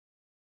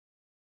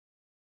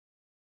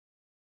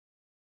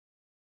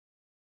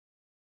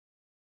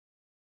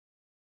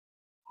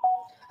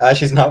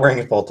She's not wearing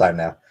it full time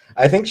now.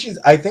 I think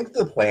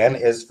the plan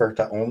is for her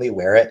to only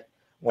wear it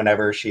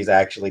whenever she's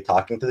actually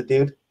talking to the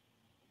dude,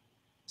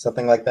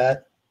 something like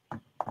that.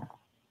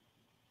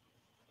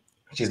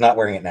 She's not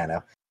wearing it now.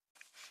 Now.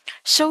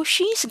 So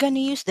she's gonna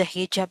use the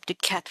hijab to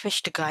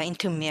catfish the guy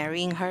into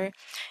marrying her,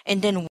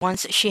 and then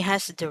once she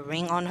has the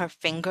ring on her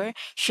finger,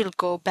 she'll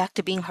go back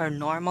to being her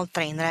normal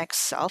trainwreck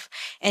self,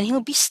 and he'll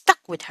be stuck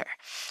with her.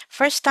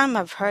 First time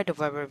I've heard of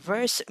a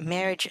reverse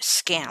marriage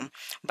scam,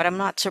 but I'm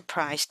not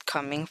surprised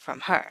coming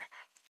from her.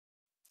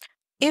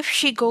 If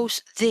she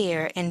goes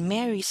there and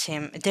marries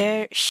him,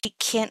 there she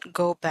can't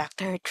go back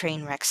to her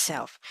train wreck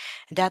self.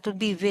 That would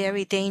be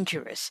very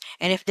dangerous.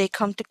 And if they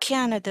come to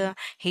Canada,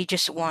 he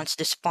just wants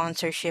the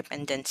sponsorship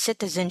and then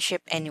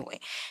citizenship anyway.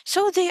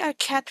 So they are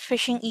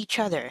catfishing each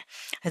other.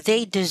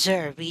 They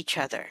deserve each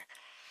other.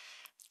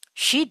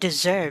 She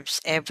deserves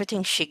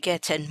everything she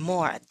gets and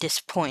more at this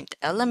point.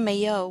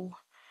 LMAO.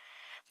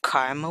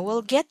 Karma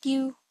will get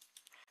you.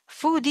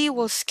 Foodie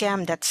will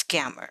scam that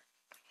scammer.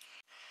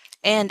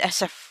 And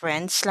as a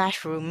friend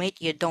slash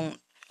roommate, you don't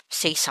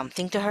say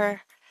something to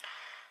her?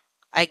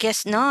 I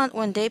guess not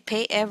when they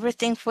pay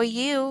everything for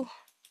you.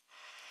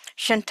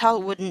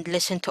 Chantal wouldn't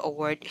listen to a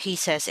word he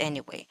says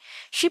anyway.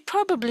 She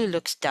probably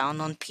looks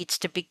down on Pete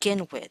to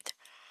begin with.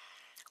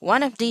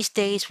 One of these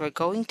days we're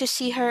going to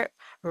see her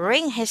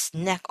wring his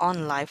neck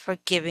on live for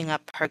giving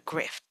up her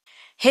grift.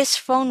 His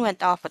phone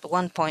went off at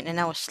one point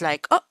and I was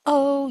like,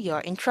 uh-oh,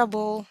 you're in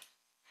trouble.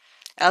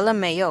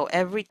 LMAO,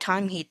 every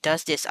time he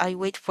does this, I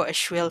wait for a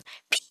shrill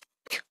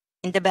peep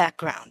in the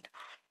background.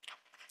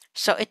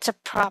 So it's a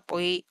prop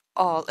we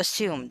all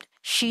assumed.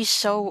 She's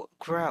so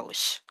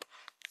gross.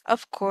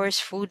 Of course,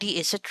 Foodie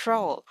is a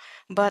troll,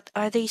 but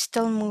are they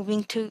still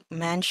moving to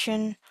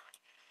mansion?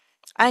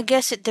 I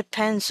guess it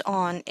depends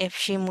on if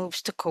she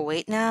moves to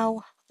Kuwait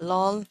now.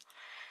 Lol.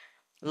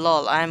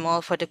 Lol, I'm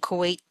all for the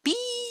Kuwait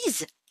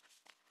bees.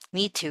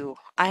 Me too.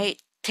 I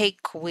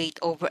take Kuwait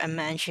over a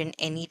mansion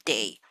any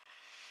day.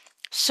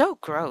 So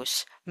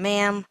gross.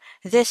 Ma'am,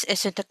 this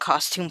isn't a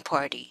costume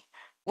party.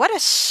 What a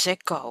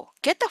sicko.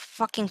 Get the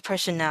fucking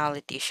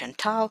personality,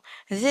 Chantal.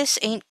 This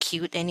ain't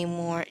cute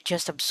anymore,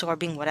 just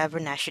absorbing whatever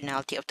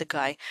nationality of the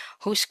guy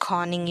who's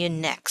conning you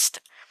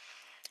next.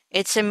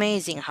 It's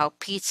amazing how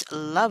Pete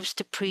loves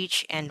to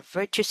preach and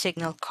virtue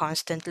signal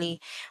constantly,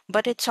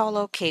 but it's all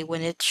okay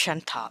when it's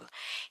Chantal.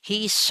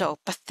 He's so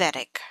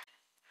pathetic.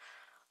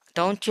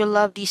 Don't you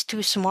love these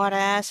two smart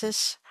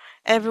asses?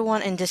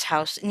 Everyone in this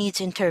house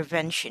needs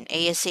intervention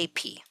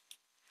ASAP.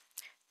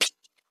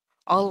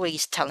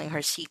 Always telling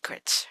her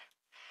secrets.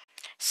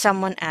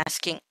 Someone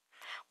asking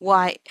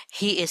why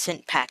he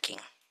isn't packing.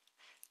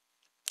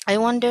 I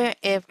wonder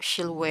if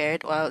she'll wear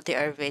it while they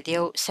are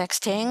video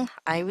sexting.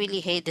 I really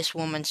hate this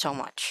woman so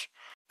much.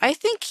 I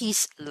think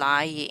he's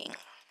lying.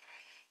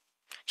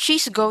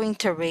 She's going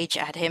to rage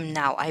at him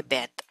now, I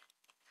bet.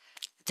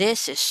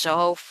 This is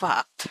so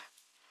fucked.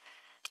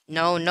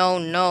 No, no,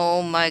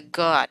 no, my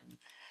god.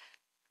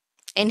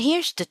 And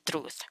here's the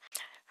truth.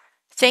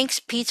 Thanks,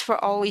 Pete,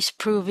 for always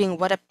proving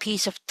what a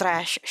piece of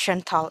trash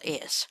Chantal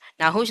is.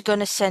 Now, who's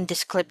gonna send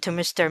this clip to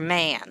Mr.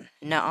 Man?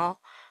 No?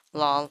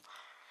 Lol.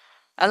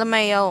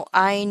 LMAO,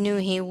 I knew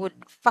he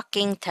would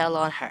fucking tell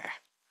on her.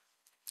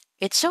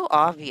 It's so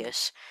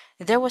obvious.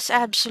 There was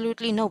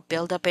absolutely no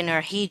build-up in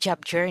her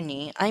hijab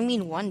journey. I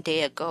mean, one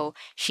day ago,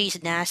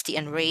 she's nasty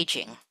and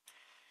raging.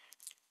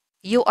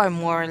 You are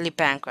morally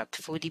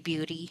bankrupt, Foodie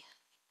Beauty.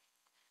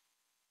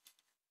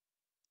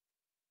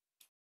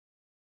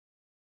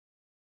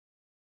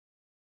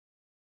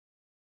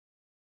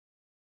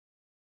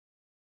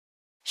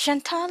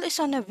 Chantal is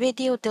on a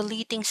video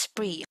deleting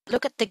spree.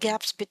 Look at the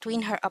gaps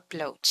between her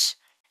uploads.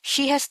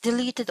 She has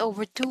deleted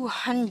over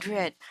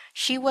 200.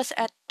 She was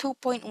at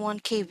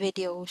 2.1k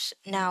videos,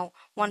 now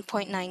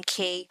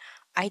 1.9k.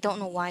 I don't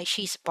know why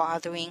she's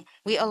bothering.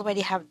 We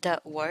already have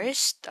the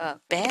worst,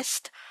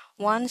 best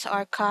ones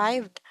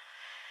archived.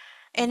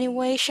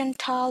 Anyway,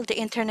 Chantal, the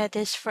internet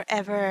is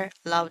forever.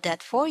 Love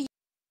that for you.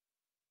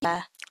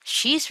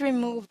 She's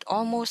removed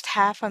almost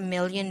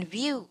 500,000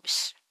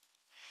 views.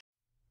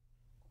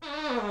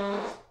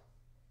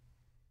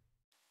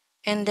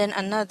 And then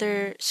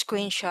another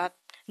screenshot,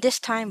 this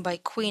time by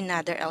Queen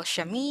Nader El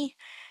Shami,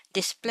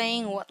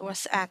 displaying what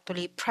was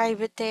actually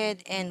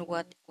privated and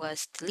what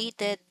was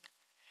deleted,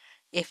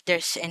 if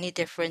there's any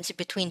difference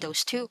between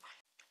those two.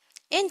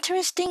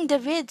 Interesting, the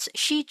vids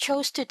she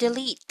chose to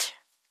delete.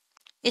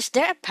 Is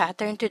there a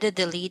pattern to the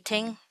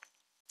deleting?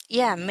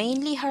 Yeah,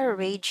 mainly her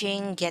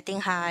raging,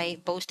 getting high,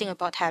 boasting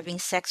about having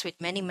sex with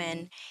many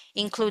men,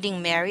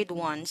 including married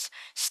ones,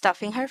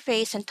 stuffing her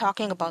face and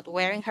talking about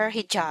wearing her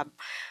hijab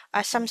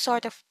as some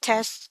sort of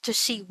test to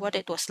see what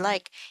it was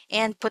like,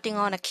 and putting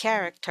on a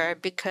character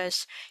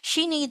because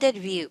she needed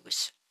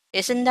views.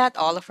 Isn't that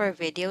all of her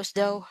videos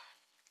though?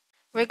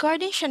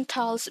 Regarding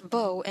Chantal's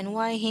beau and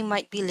why he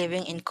might be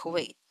living in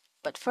Kuwait.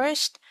 But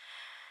first,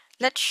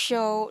 let's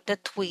show the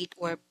tweet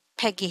where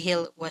Peggy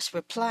Hill was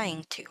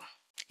replying to.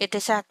 It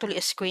is actually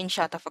a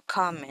screenshot of a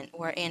comment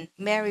wherein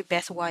Mary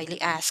Beth Wiley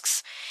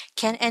asks,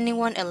 Can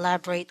anyone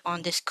elaborate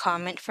on this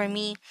comment for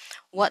me?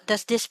 What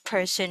does this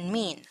person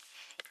mean?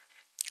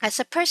 As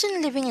a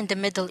person living in the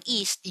Middle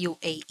East,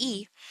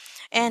 UAE,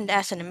 and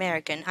as an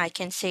American, I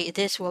can say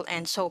this will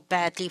end so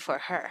badly for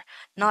her,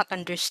 not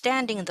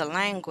understanding the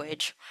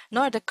language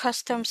nor the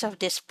customs of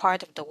this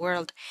part of the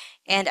world,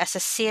 and as a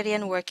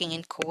Syrian working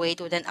in Kuwait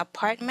with an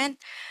apartment,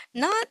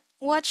 not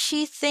what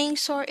she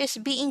thinks or is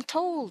being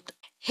told.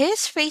 His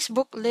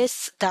Facebook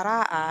lists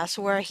Dara'as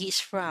where he's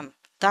from.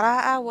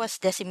 Dara'a was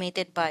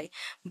decimated by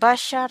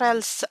Bashar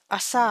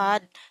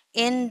al-Assad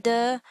in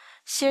the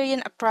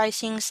Syrian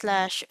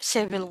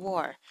uprising/civil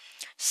war.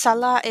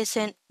 Salah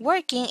isn't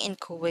working in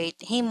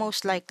Kuwait. He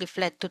most likely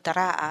fled to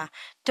Daraa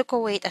to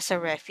Kuwait as a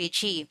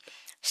refugee.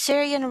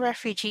 Syrian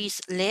refugees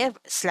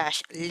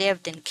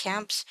lived in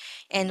camps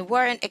and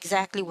weren't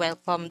exactly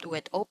welcomed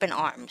with open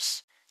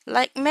arms.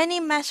 Like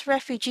many mass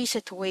refugee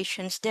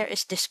situations, there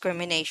is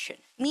discrimination,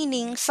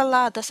 meaning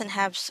Salah doesn't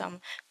have some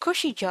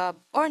cushy job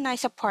or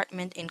nice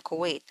apartment in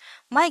Kuwait.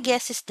 My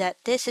guess is that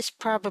this is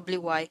probably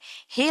why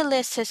he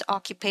lists his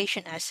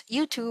occupation as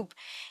YouTube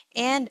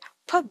and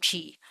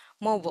PUBG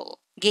mobile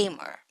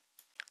gamer.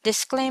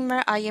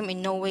 Disclaimer, I am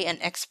in no way an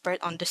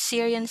expert on the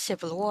Syrian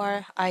civil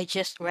war. I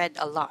just read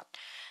a lot.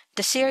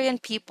 The Syrian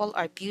people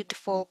are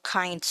beautiful,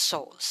 kind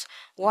souls.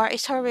 War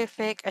is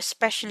horrific,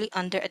 especially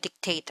under a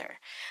dictator.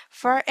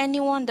 For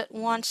anyone that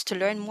wants to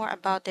learn more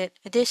about it,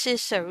 this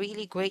is a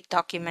really great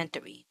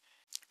documentary.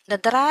 The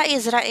Dara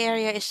Isra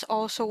area is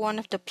also one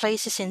of the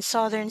places in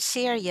southern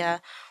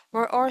Syria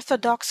where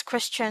Orthodox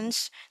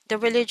Christians, the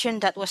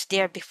religion that was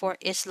there before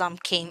Islam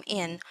came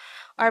in,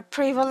 are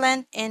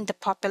prevalent in the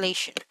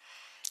population.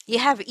 You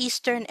have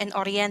Eastern and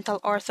Oriental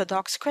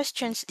Orthodox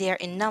Christians there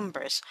in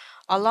numbers,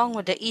 along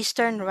with the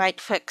Eastern Rite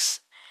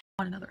folks.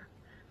 One another.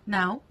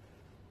 Now,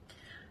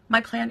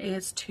 my plan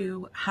is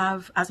to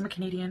have, as I'm a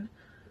Canadian,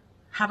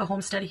 have a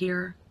homestead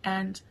here,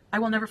 and I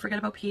will never forget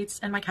about Pete's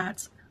and my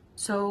cats.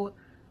 So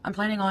I'm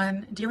planning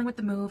on dealing with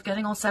the move,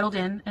 getting all settled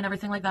in and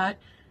everything like that.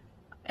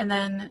 And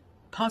then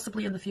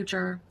possibly in the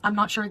future, I'm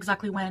not sure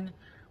exactly when,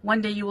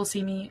 one day you will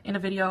see me in a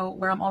video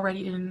where I'm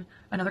already in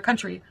another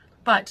country.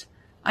 But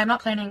I'm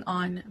not planning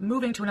on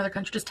moving to another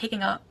country, just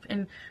taking up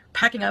and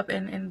packing up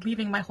and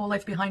leaving my whole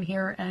life behind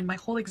here and my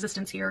whole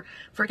existence here,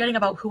 forgetting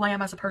about who I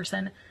am as a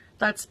person.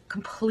 That's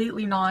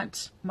completely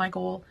not my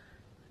goal.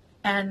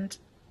 And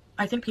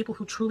I think people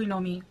who truly know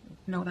me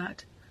know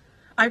that.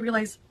 I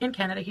realize in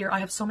Canada here, I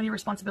have so many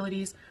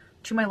responsibilities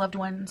to my loved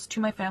ones, to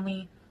my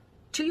family,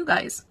 to you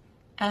guys.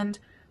 And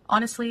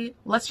honestly,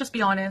 let's just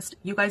be honest.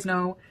 You guys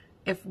know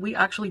if we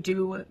actually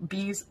do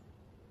bees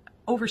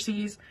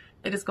overseas,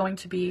 it is going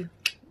to be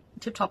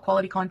tip-top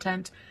quality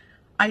content.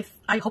 I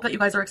hope that you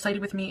guys are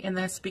excited with me in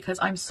this because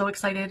I'm so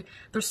excited.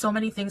 There's so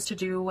many things to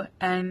do,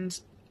 and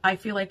I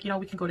feel like,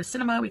 we can go to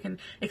cinema, we can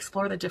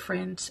explore the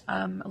different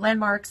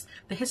landmarks,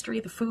 the history,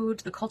 the food,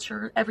 the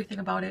culture, everything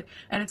about it,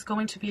 and it's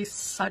going to be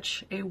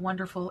such a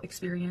wonderful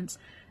experience.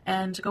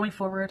 And going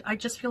forward, I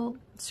just feel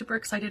super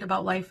excited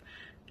about life,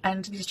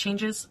 and these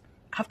changes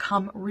have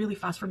come really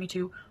fast for me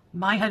too.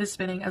 My head is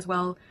spinning as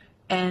well,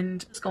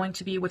 and it's going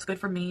to be what's good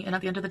for me, and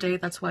at the end of the day,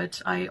 that's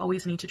what I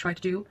always need to try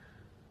to do.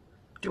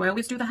 Do I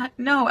always do that?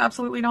 No,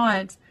 absolutely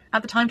not.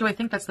 At the time, do I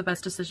think that's the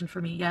best decision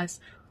for me?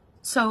 Yes.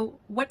 So,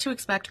 what to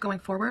expect going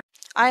forward?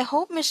 I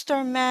hope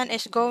Mr. Man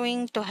is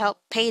going to help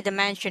pay the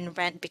mansion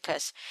rent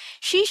because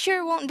she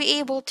sure won't be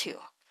able to.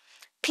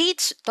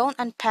 Pete's, don't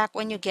unpack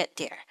when you get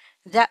there.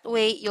 That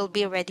way you'll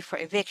be ready for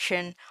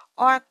eviction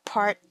or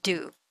part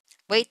 2.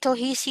 Wait till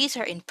he sees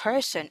her in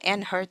person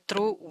and her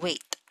true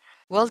weight.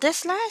 Will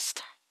this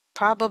last?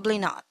 Probably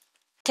not.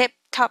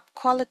 Tip-top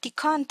quality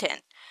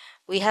content.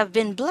 We have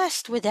been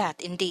blessed with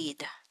that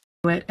indeed.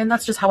 And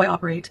that's just how I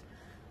operate.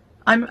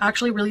 I'm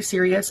actually really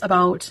serious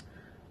about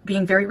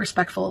being very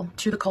respectful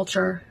to the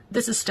culture.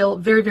 This is still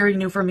very, very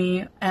new for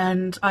me,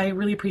 and I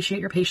really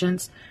appreciate your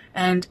patience.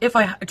 And if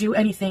I do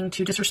anything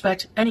to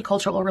disrespect any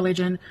culture or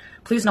religion,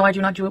 please know I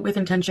do not do it with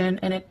intention,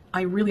 and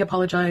I really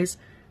apologize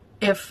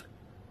if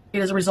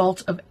it is a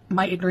result of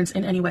my ignorance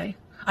in any way.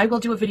 I will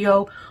do a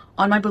video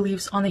on my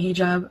beliefs on the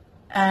hijab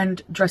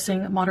and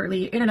dressing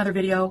moderately in another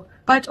video,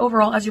 but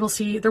overall, as you will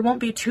see, there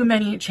won't be too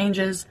many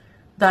changes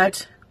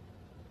that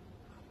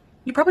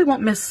you probably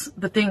won't miss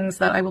the things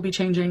that I will be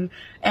changing.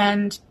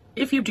 And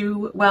if you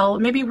do, well,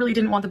 maybe you really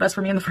didn't want the best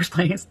for me in the first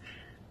place.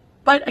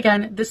 But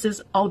again, this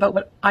is all about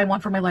what I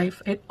want for my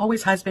life. It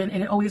always has been,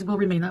 and it always will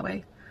remain that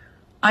way.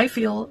 I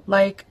feel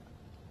like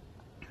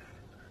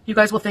you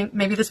guys will think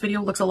maybe this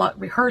video looks a lot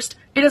rehearsed.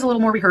 It is a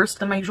little more rehearsed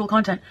than my usual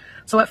content.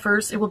 So at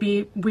first it will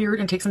be weird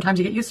and take some time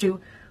to get used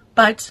to.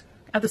 But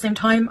at the same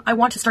time, I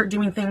want to start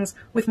doing things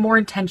with more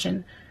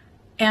intention.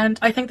 And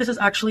I think this is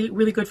actually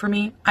really good for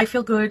me. I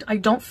feel good. I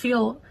don't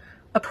feel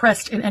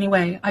oppressed in any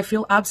way. I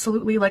feel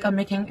absolutely like I'm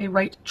making a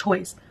right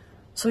choice.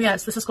 So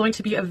yes, this is going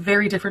to be a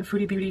very different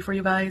Foodie Beauty for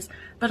you guys,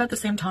 but at the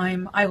same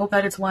time, I hope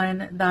that it's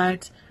one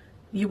that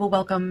you will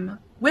welcome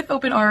with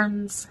open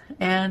arms,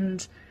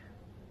 and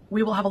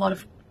we will have a lot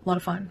of a lot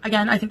of fun.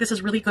 Again, I think this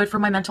is really good for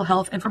my mental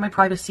health and for my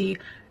privacy,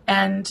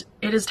 and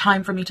it is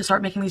time for me to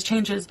start making these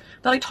changes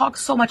that I talk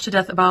so much to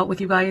death about with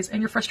you guys,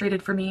 and you're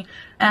frustrated for me.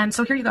 And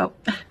so here you go.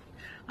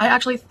 I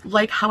actually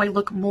like how I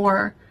look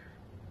more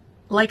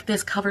like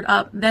this covered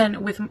up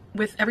than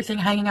with everything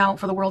hanging out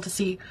for the world to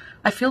see.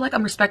 I feel like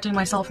I'm respecting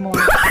myself more.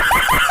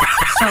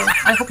 So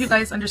I hope you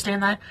guys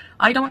understand that.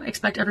 I don't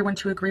expect everyone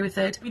to agree with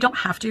it. We don't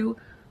have to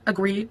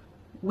agree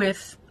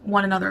with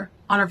one another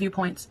on our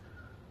viewpoints.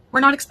 We're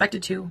not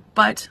expected to,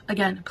 but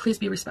again, please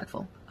be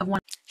respectful of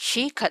one.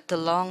 She cut the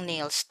long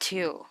nails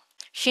too.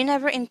 She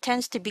never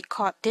intends to be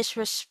caught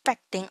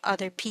disrespecting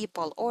other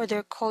people or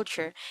their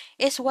culture,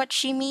 is what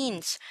she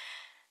means.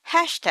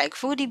 Hashtag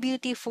Foodie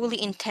Beauty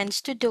fully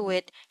intends to do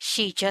it.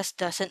 She just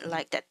doesn't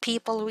like that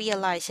people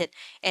realize it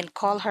and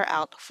call her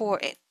out for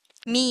it.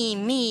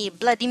 Me,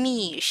 bloody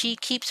me. She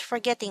keeps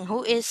forgetting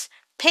who is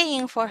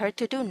paying for her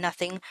to do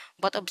nothing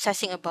but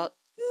obsessing about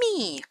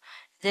me.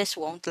 This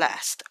won't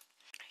last.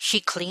 She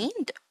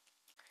cleaned?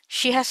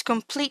 She has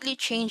completely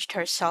changed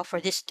herself for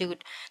this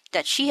dude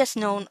that she has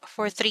known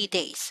for 3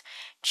 days.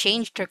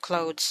 Changed her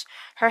clothes,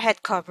 her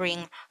head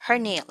covering, her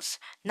nails,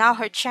 now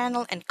her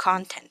channel and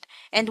content.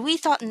 And we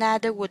thought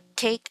Nada would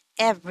take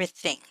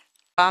everything.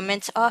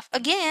 Comments off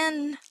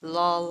again.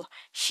 Lol.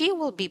 She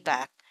will be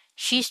back.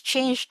 She's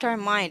changed her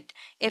mind.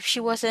 If she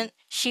wasn't,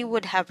 she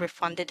would have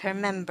refunded her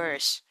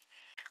members.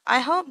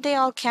 I hope they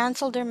all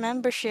cancel their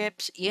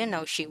memberships. You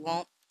know she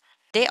won't.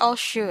 They all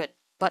should,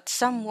 but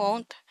some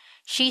won't.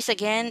 She's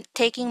again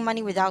taking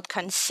money without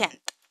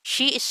consent.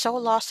 She is so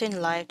lost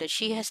in life that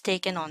she has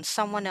taken on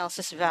someone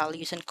else's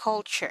values and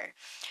culture.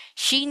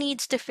 She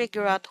needs to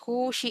figure out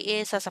who she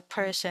is as a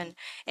person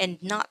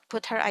and not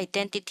put her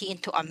identity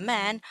into a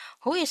man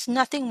who is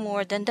nothing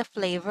more than the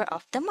flavor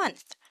of the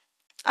month.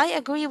 I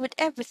agree with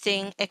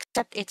everything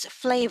except its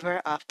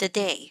flavor of the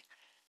day.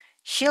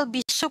 She'll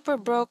be super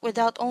broke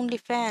without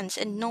OnlyFans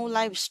and no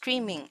live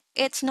streaming.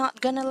 It's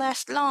not gonna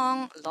last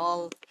long,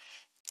 lol.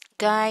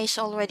 Guy's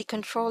already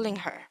controlling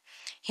her.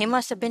 He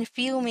must have been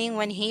fuming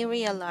when he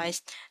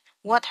realized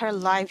what her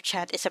live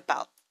chat is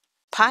about.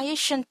 Pious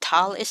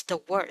Chantal is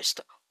the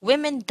worst.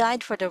 Women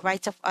died for the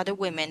rights of other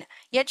women,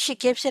 yet she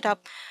gives it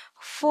up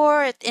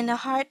for it in a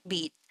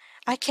heartbeat.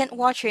 I can't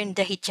watch her in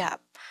the hijab.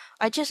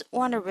 I just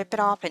want to rip it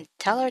off and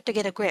tell her to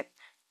get a grip.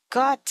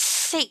 God's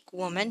sake,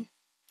 woman.